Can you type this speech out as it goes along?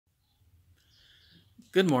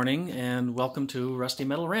Good morning and welcome to Rusty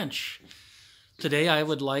Metal Wrench. Today I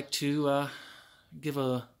would like to give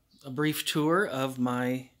a brief tour of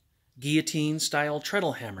my guillotine style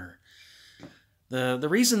treadle hammer. The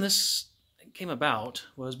reason this came about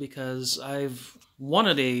was because I've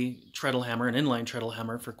wanted a treadle hammer, an inline treadle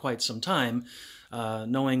hammer, for quite some time,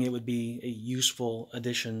 knowing it would be a useful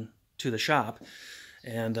addition to the shop.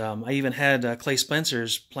 And I even had Clay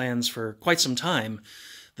Spencer's plans for quite some time.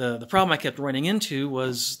 The problem I kept running into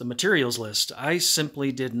was the materials list. I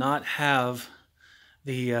simply did not have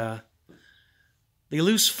the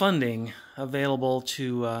loose funding available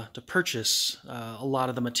to purchase a lot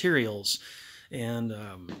of the materials. And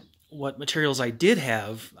what materials I did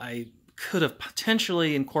have, I could have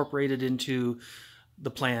potentially incorporated into the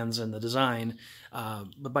plans and the design.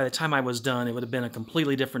 But by the time I was done, it would have been a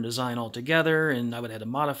completely different design altogether, and I would have had to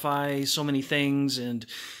modify so many things, and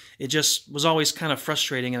it just was always kind of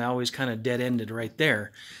frustrating, and I always kind of dead-ended right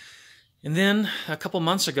there. And then a couple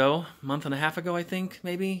months ago, a month and a half ago I think,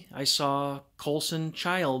 maybe, I saw Colson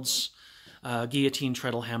Child's guillotine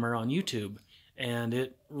treadle hammer on YouTube, and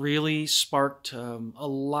it really sparked a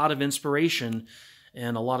lot of inspiration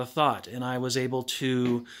and a lot of thought, and I was able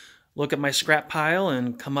to look at my scrap pile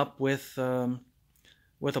and come up with a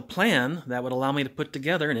plan that would allow me to put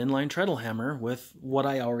together an inline treadle hammer with what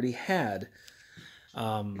I already had.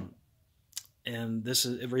 And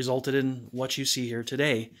it resulted in what you see here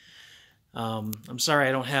today. I'm sorry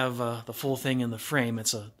I don't have the full thing in the frame.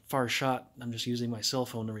 It's a far shot. I'm just using my cell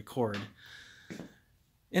phone to record.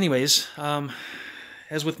 Anyways,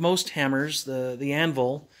 as with most hammers, the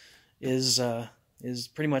anvil is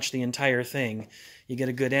pretty much the entire thing. You get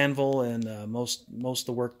a good anvil, and most of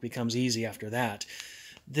the work becomes easy after that.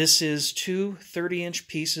 This is two 30-inch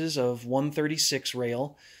pieces of 136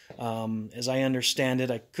 rail. As I understand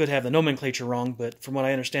it, I could have the nomenclature wrong, but from what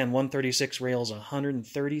I understand, 136 rail is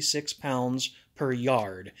 136 pounds per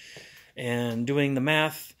yard. And doing the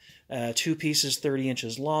math, two pieces 30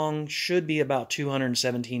 inches long should be about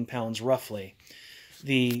 217 pounds roughly.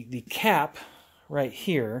 The cap right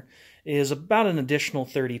here is about an additional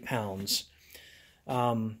 30 pounds.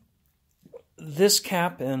 This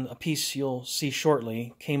cap and a piece you'll see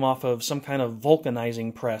shortly came off of some kind of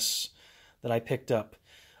vulcanizing press that I picked up.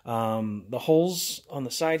 The holes on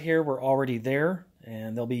the side here were already there,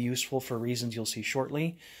 and they'll be useful for reasons you'll see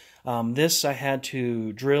shortly. This I had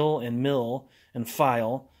to drill and mill and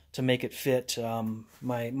file to make it fit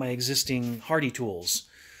my existing Hardy tools.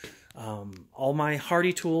 All my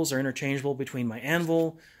Hardy tools are interchangeable between my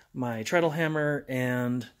anvil, my treadle hammer,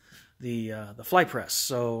 and the fly press,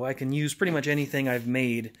 so I can use pretty much anything I've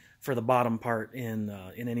made for the bottom part in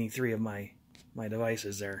any three of my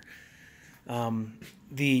devices there.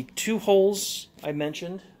 The two holes I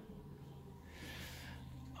mentioned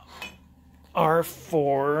are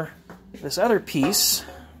for this other piece,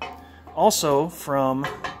 also from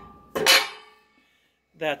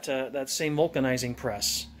that same vulcanizing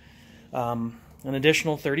press. An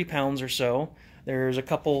additional 30 pounds or so. There's a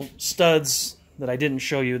couple studs that I didn't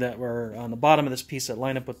show you that were on the bottom of this piece that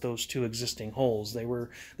line up with those two existing holes. They were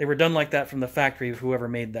done like that from the factory of whoever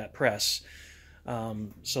made that press.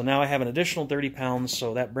 So now I have an additional 30 pounds,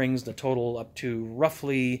 so that brings the total up to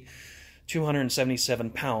roughly 277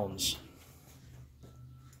 pounds.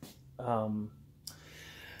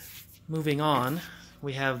 Moving on,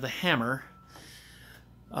 we have the hammer.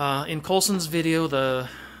 In Colson's video,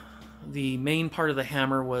 the main part of the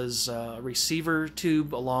hammer was a receiver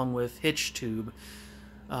tube along with hitch tube,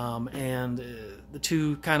 and the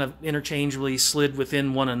two kind of interchangeably slid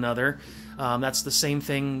within one another. That's the same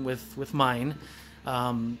thing with mine.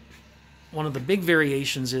 One of the big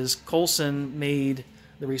variations is Colson made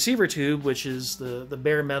the receiver tube, which is the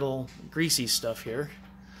bare metal greasy stuff here,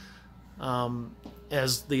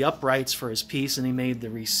 as the uprights for his piece, and he made the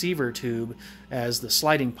receiver tube as the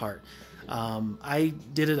sliding part. I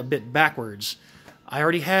did it a bit backwards. I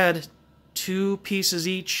already had two pieces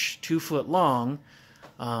each 2 foot long.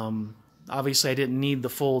 Obviously I didn't need the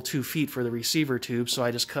full 2 feet for the receiver tube, so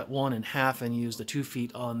I just cut one in half and used the 2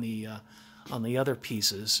 feet on the other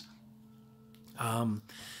pieces.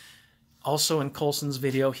 Also in Colson's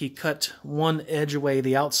video, he cut one edge away,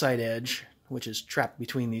 the outside edge, which is trapped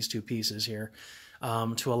between these two pieces here,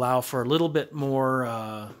 to allow for a little bit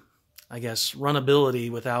more I guess,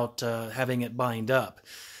 runnability without having it bind up.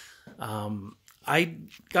 I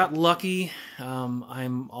got lucky.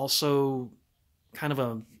 I'm also kind of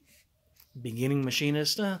a beginning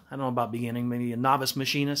machinist. I don't know about beginning, maybe a novice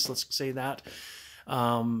machinist, let's say that.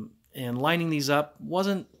 And lining these up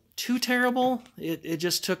wasn't too terrible. It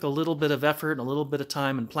just took a little bit of effort and a little bit of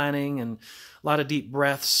time and planning and a lot of deep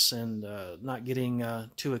breaths and not getting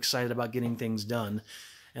too excited about getting things done.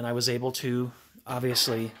 And I was able to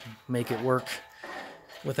obviously make it work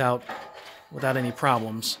without any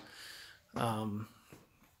problems.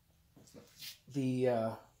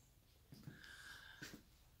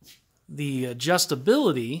 The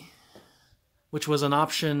adjustability, which was an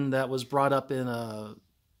option that was brought up in a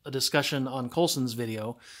discussion on Colson's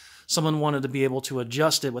video, someone wanted to be able to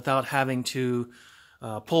adjust it without having to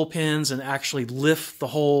pull pins and actually lift the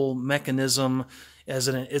whole mechanism as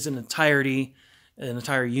an entirety, an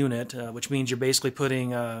entire unit, which means you're basically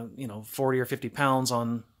putting 40 or 50 pounds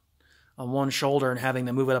on one shoulder and having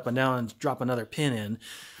to move it up and down and drop another pin in.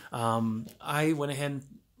 I went ahead and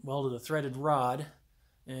welded a threaded rod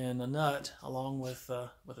and a nut along with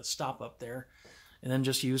a stop up there, and then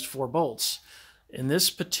just used 4 bolts. In this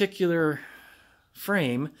particular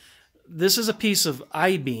frame, this is a piece of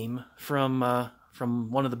I-beam from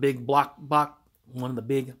one of the big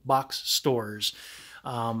big box stores.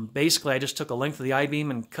 Basically, I just took a length of the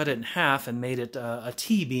I-beam and cut it in half and made it a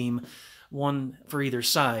T-beam, one for either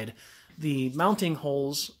side. The mounting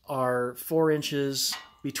holes are 4 inches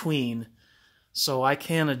between, so I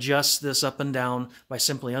can adjust this up and down by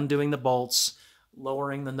simply undoing the bolts,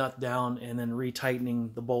 lowering the nut down, and then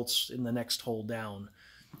retightening the bolts in the next hole down.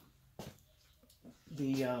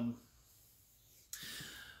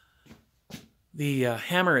 The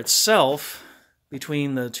hammer itself,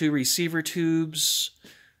 between the 2 receiver tubes,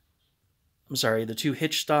 the 2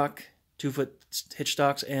 hitch stock, 2-foot hitch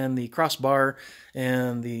stocks, and the crossbar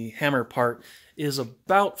and the hammer part, is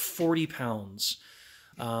about 40 pounds.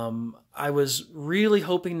 I was really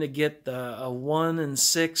hoping to get a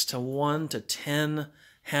 1:6 to 1:10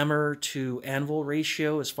 hammer to anvil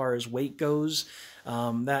ratio as far as weight goes.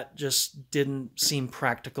 That just didn't seem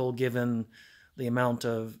practical given the amount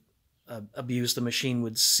of abuse the machine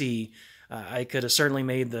would see. I could have certainly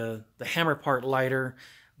made the hammer part lighter,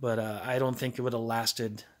 but I don't think it would have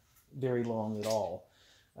lasted very long at all.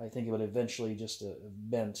 I think it would eventually just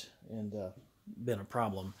bent and been a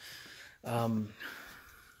problem.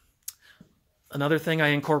 Another thing I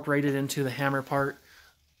incorporated into the hammer part,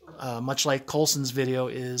 much like Colson's video,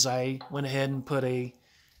 is I went ahead and put a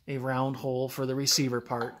round hole for the receiver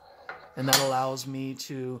part, and that allows me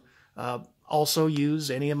to also use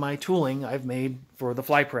any of my tooling I've made for the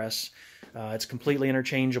fly press. It's completely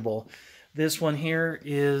interchangeable. This one here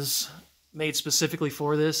is made specifically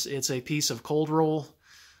for this. It's a piece of cold roll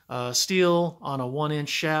steel on a 1-inch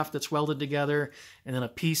shaft that's welded together, and then a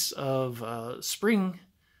piece of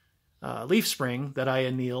leaf spring that I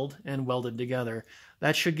annealed and welded together.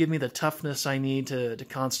 That should give me the toughness I need to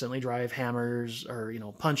constantly drive hammers or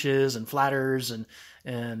punches and flatters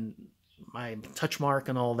and my touch mark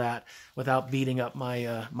and all that without beating up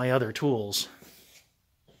my my other tools.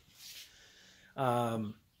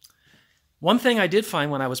 One thing I did find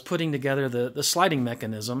when I was putting together the sliding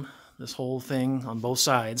mechanism, this whole thing on both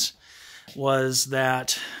sides, was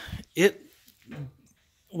that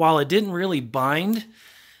while it didn't really bind,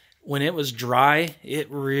 when it was dry, it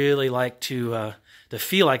really liked to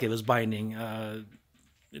feel like it was binding.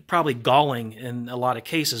 Probably galling in a lot of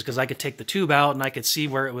cases, because I could take the tube out and I could see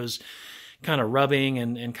where it was kind of rubbing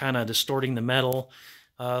and kind of distorting the metal.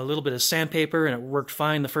 A little bit of sandpaper and it worked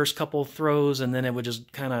fine the first couple throws, and then it would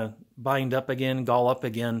just kind of bind up again, gall up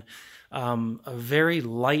again. A very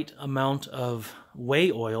light amount of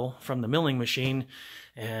whey oil from the milling machine,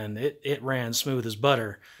 and it ran smooth as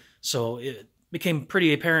butter. So it became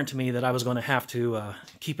pretty apparent to me that I was going to have to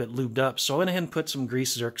keep it lubed up. So I went ahead and put some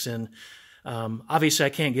grease zerks in. Obviously I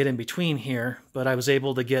can't get in between here, but I was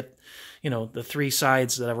able to get, the 3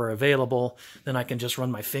 sides that were available. Then I can just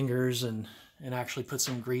run my fingers and actually put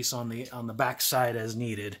some grease on the back side as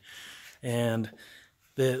needed. And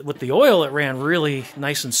with the oil, it ran really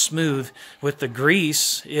nice and smooth. With the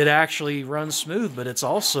grease, it actually runs smooth, but it's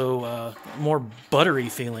also more buttery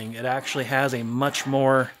feeling. It actually has a much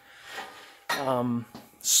more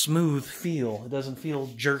smooth feel. It doesn't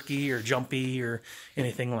feel jerky or jumpy or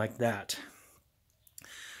anything like that.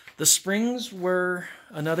 The springs were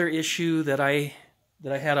another issue that I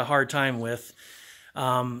had a hard time with.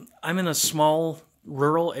 I'm in a small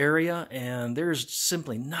rural area, and there's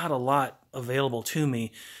simply not a lot available to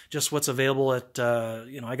me. Just what's available at,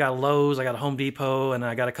 I got a Lowe's, I got a Home Depot, and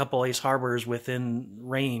I got a couple Ace Hardwares within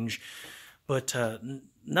range, but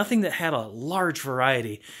nothing that had a large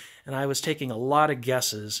variety. and I was taking a lot of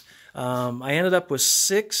guesses. I ended up with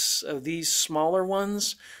 6 of these smaller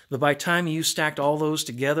ones, but by the time you stacked all those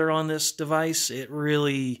together on this device, it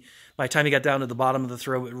really, by the time you got down to the bottom of the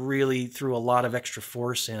throw, it really threw a lot of extra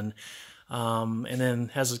force in. And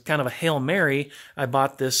then as a kind of a Hail Mary, I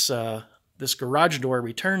bought this this garage door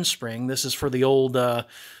return spring. This is for the old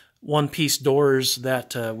one-piece doors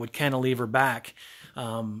that would cantilever back.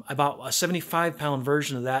 I bought a 75-pound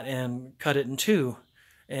version of that and cut it in 2.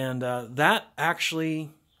 And that actually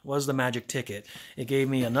was the magic ticket. It gave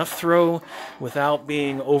me enough throw without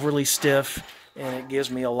being overly stiff, and it gives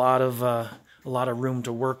me a lot of room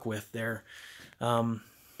to work with there. So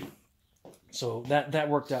that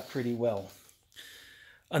worked out pretty well.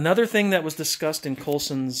 Another thing that was discussed in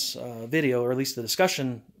Colson's video, or at least the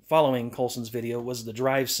discussion following Colson's video, was the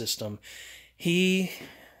drive system. He,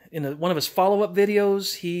 in one of his follow-up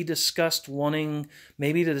videos, he discussed wanting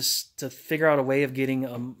maybe to figure out a way of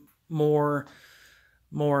getting more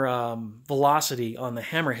velocity on the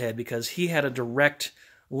hammerhead, because he had a direct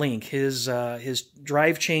link. His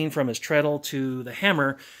drive chain from his treadle to the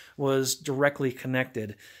hammer was directly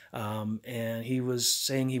connected. And he was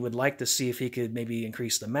saying he would like to see if he could maybe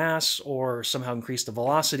increase the mass or somehow increase the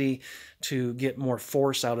velocity to get more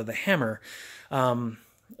force out of the hammer.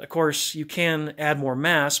 Of course, you can add more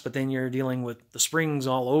mass, but then you're dealing with the springs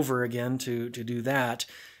all over again to do that.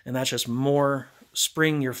 And that's just more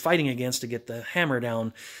spring you're fighting against to get the hammer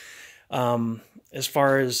down. As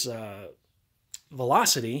far as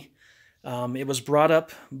velocity, it was brought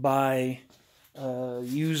up by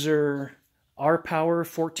user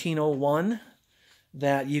rpower1401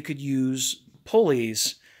 that you could use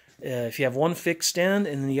pulleys. If you have one fixed end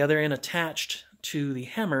and the other end attached to the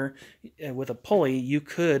hammer with a pulley, you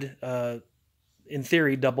could, in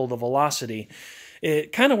theory, double the velocity.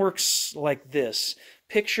 It kind of works like this.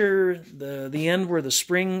 Picture the end where the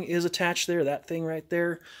spring is attached there, that thing right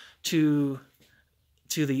there, to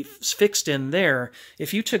the fixed end there.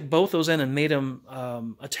 If you took both those ends and made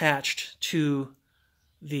them attached to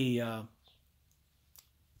the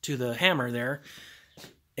hammer there,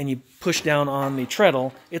 and you push down on the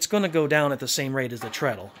treadle, it's going to go down at the same rate as the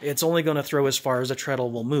treadle. It's only going to throw as far as the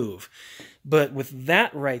treadle will move. But with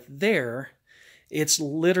that right there, it's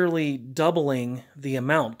literally doubling the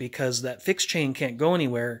amount, because that fixed chain can't go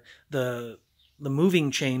anywhere. The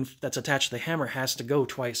moving chain that's attached to the hammer has to go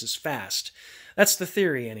twice as fast. That's the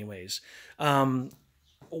theory anyways.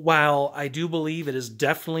 While I do believe it is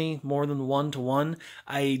definitely more than 1-to-1,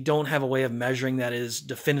 I don't have a way of measuring that is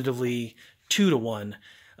definitively 2-to-1.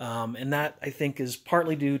 And that, I think, is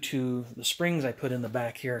partly due to the springs I put in the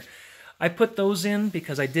back here. I put those in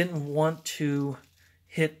because I didn't want to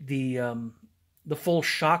hit the full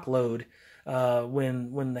shock load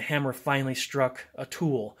when the hammer finally struck a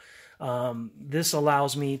tool. This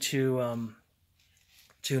allows me to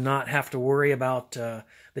not have to worry about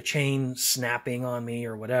the chain snapping on me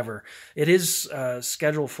or whatever. It is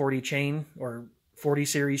Schedule 40 chain, or 40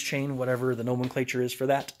 series chain, whatever the nomenclature is for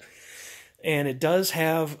that. And it does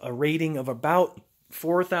have a rating of about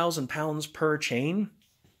 4,000 pounds per chain.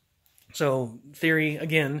 So theory,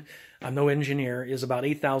 again, I'm no engineer, is about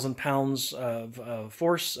 8,000 pounds of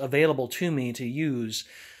force available to me to use.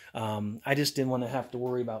 I just didn't want to have to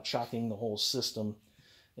worry about shocking the whole system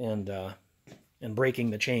and breaking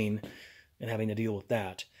the chain and having to deal with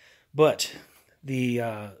that. But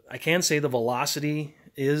I can say the velocity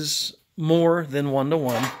is more than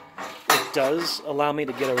 1-to-1. It does allow me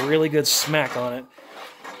to get a really good smack on it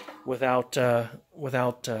without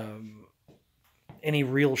any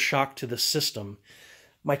real shock to the system.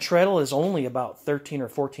 My treadle is only about 13 or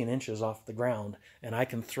 14 inches off the ground, and I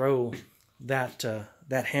can throw that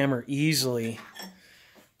hammer easily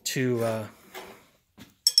to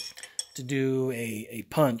do a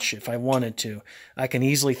punch if I wanted to. I can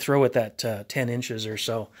easily throw it that 10 inches or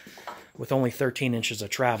so with only 13 inches of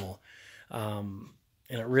travel.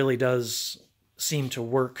 And it really does seem to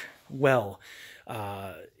work well.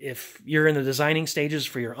 If you're in the designing stages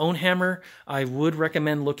for your own hammer, I would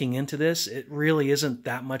recommend looking into this. It really isn't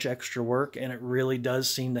that much extra work, and it really does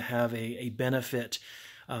seem to have a benefit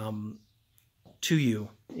to you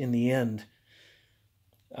in the end.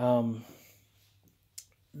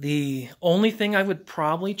 The only thing I would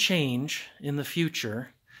probably change in the future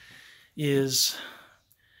is,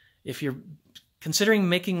 if you're considering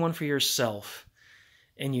making one for yourself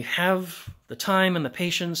and you have the time and the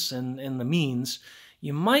patience and the means,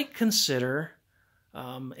 you might consider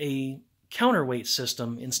a counterweight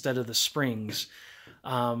system instead of the springs.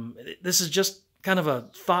 This is just kind of a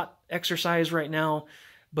thought exercise right now.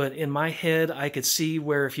 But in my head, I could see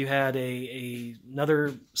where if you had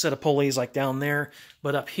another set of pulleys like down there,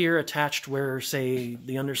 but up here attached where, say,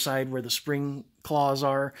 the underside where the spring claws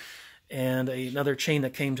are, and another chain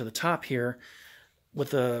that came to the top here,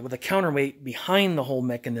 with a counterweight behind the whole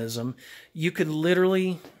mechanism, you could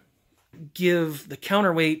literally give the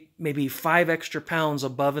counterweight maybe 5 extra pounds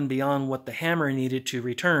above and beyond what the hammer needed to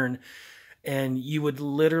return, and you would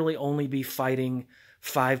literally only be fighting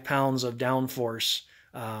 5 pounds of downforce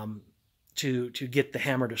to get the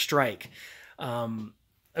hammer to strike.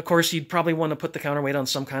 Of course, you'd probably want to put the counterweight on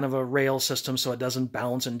some kind of a rail system so it doesn't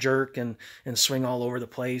bounce and jerk and swing all over the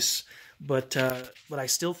place. But I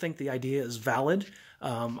still think the idea is valid.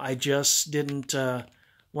 I just didn't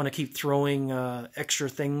want to keep throwing extra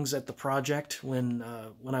things at the project when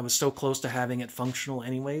I was so close to having it functional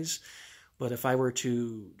anyways. But if I were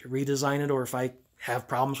to redesign it, or if I have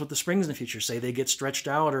problems with the springs in the future, say they get stretched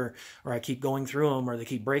out, or I keep going through them, or they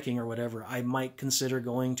keep breaking or whatever, I might consider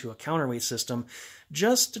going to a counterweight system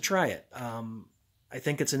just to try it. I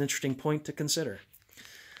think it's an interesting point to consider.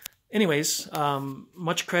 Anyways,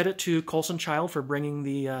 much credit to Colson Child for bringing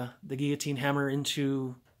the guillotine hammer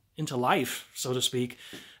into life, so to speak.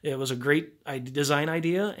 It was a great design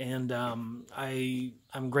idea, and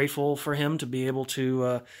I'm grateful for him to be able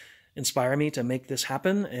to inspire me to make this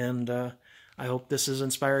happen, and I hope this has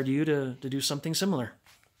inspired you to do something similar.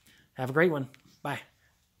 Have a great one. Bye.